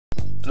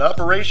An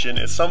operation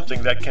is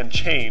something that can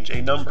change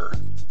a number.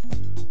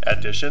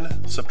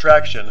 Addition,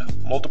 subtraction,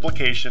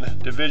 multiplication,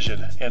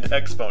 division, and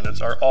exponents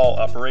are all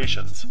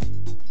operations.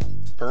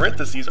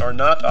 Parentheses are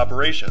not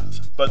operations,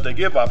 but they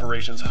give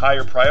operations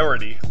higher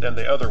priority than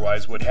they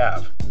otherwise would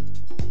have.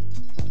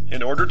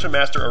 In order to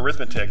master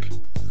arithmetic,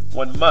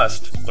 one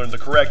must learn the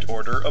correct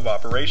order of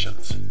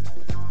operations.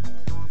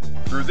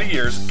 Through the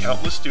years,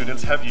 countless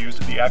students have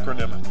used the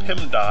acronym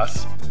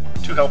PEMDAS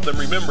to help them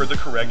remember the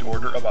correct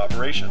order of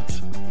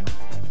operations.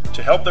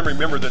 To help them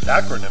remember this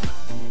acronym,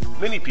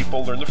 many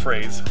people learn the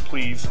phrase,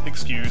 "Please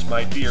excuse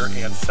my dear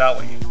Aunt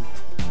Sally."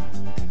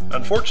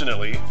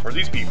 Unfortunately, for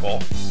these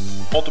people,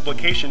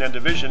 multiplication and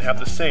division have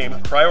the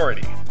same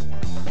priority.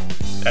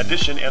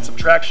 Addition and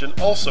subtraction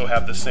also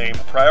have the same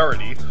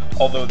priority,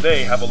 although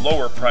they have a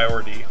lower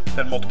priority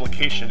than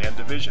multiplication and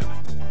division.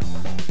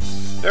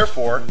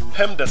 Therefore,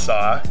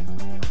 PEMDSA,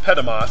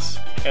 PEDMAS,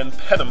 and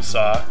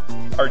PEDMSA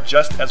are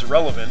just as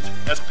relevant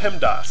as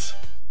PEMDAS.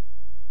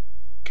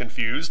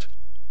 Confused?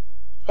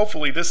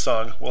 Hopefully this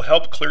song will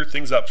help clear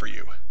things up for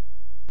you.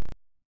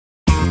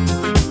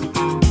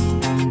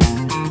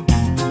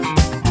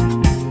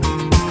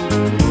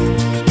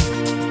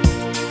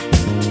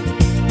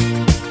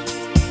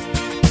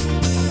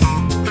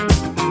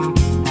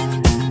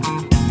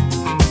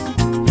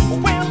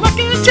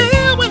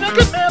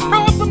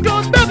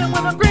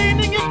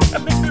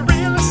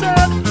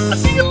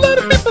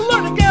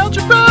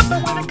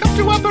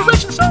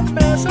 Some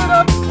mess it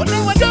up. Well,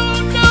 no, I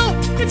don't know.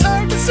 It's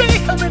hard to say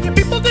how many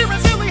people there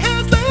silly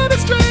has led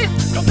astray.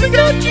 Don't think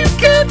that you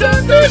can't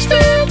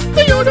understand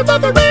the order of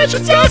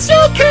operations. Yes,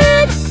 you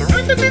can.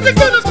 Parentheses,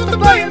 exponents,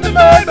 multiply and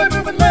divide by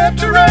moving left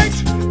to right,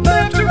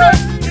 left to right.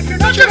 If you're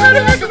not sure how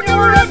to act when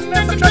you're adding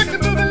and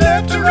subtracting, moving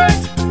left to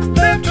right,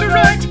 left to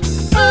right.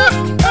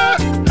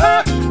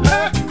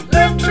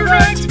 Left to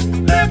right,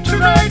 left to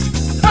right.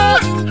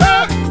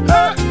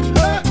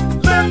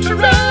 Left to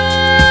right.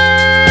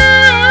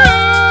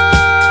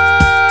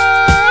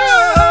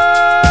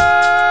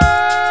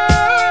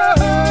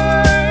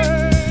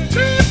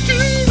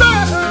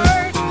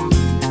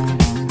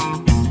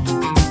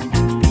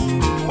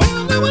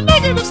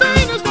 Negative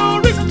sign is no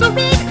reason to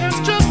run. It's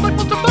just like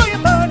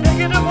multiplying by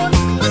 -1.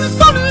 An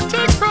exponent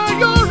takes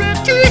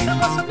priority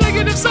unless a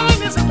negative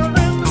sign is in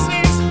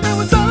parentheses. Now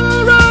it's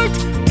alright,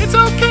 it's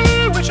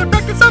okay. We should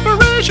practice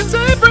operations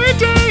every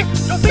day.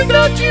 Don't think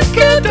that you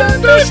can't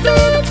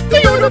understand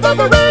the order of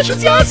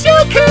operations. Yes, you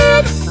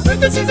can.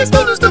 Parentheses,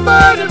 exponents,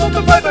 divide and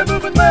multiply by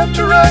moving left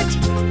to right,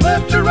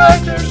 left to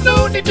right. There's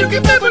no need to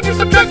get mad when you're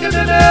subtracting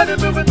and adding,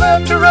 moving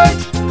left to right,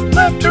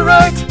 left to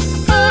right.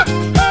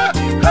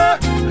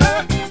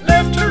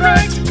 Left to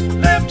right,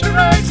 left to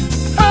right,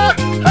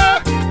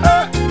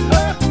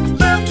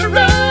 left to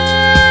right.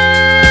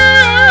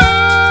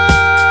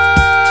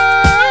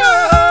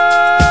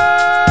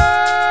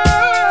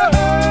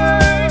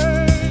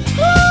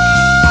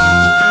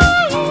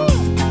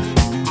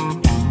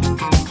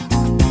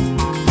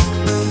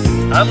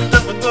 I'm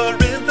done with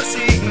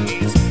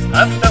parentheses,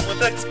 I'm done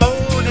with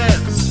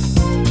exponents.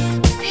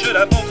 Should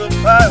I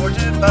multiply or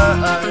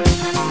divide?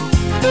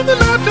 From the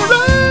left to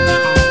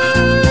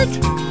right.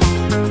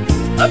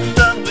 I'm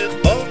done with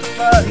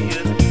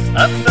multiplying,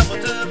 I'm done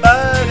with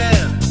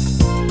dividing.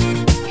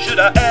 Should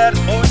I add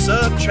or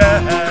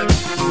subtract?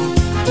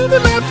 To the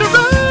left to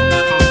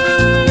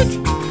right.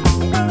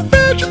 A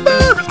fraction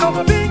bar is called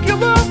a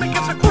vinculum. It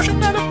gives a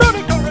quotient and a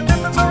product or a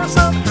difference or a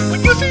sum. When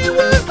you see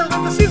one,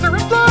 parentheses are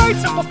implied.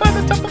 Simplify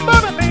the top and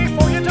bottom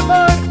before you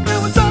divide.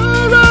 Now it's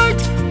alright,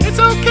 it's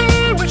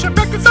okay. We should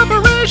practice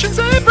operations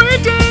every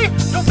day.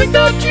 Don't think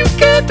that you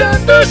can't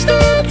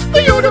understand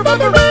the order of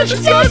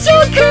operations. Yes,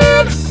 you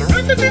can.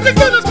 Parentheses,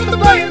 exponents,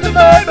 multiply and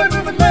divide by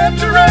moving left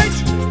to right,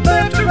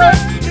 left to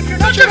right. If you're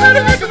not sure how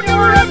to act when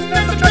you're adding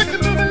and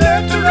subtracting, moving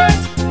left to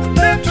right,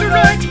 left to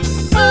right.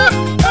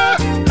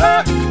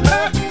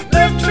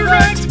 Left to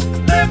right,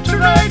 left to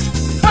right.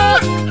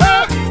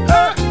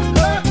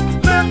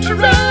 Left to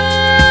right.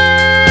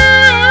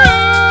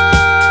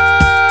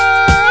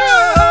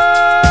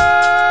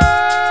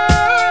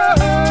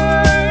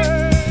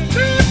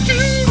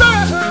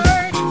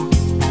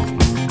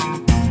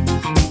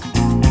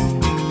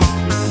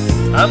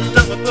 I'm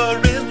done with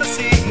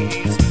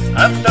parentheses,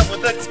 I'm done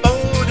with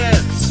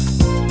exponents.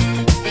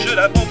 Should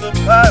I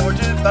multiply or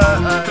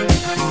divide?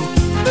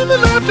 From the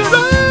left to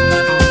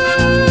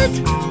right.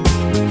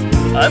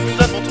 I'm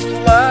done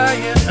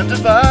multiplying and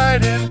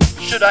dividing.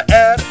 Should I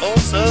add or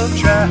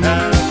subtract?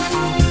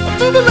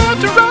 From the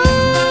left to right.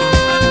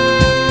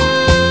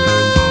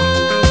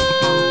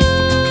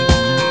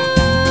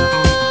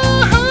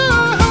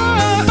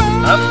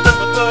 I'm done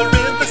with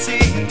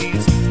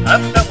parentheses,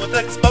 I'm done with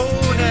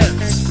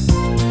exponents.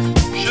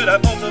 Should I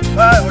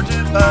multiply or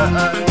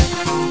divide?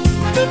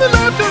 From the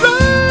left to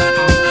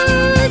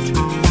right.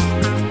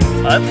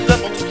 I'm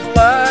done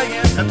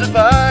multiplying and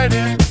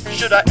dividing.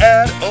 Should I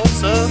add or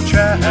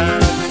subtract?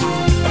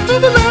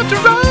 From the left to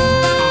right.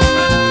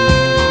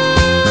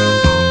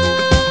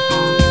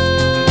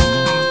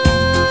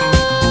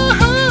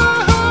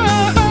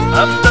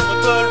 I'm done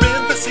with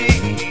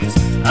parentheses,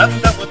 I'm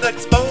done with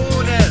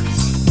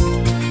exponents.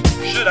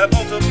 Should I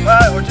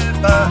multiply or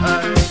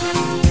divide?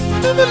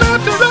 Moving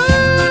left to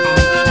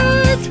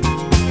right.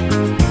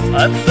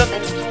 I'm done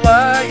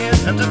multiplying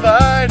and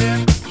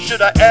dividing.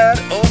 Should I add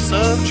or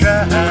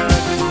subtract?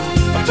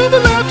 I'm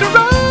moving left to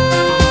right.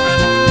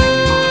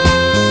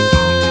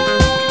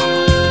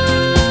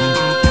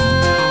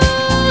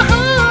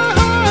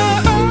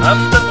 I'm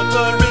done with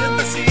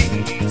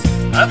parentheses.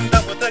 I'm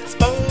done with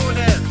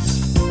exponents.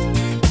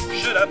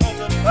 Should I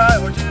multiply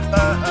or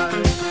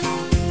divide?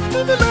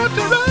 Moving left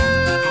to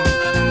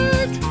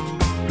right.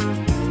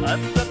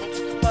 I'm done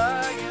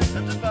multiplying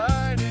and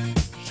dividing.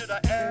 Should I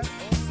add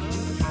or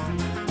subtract?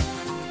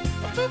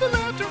 I'm moving left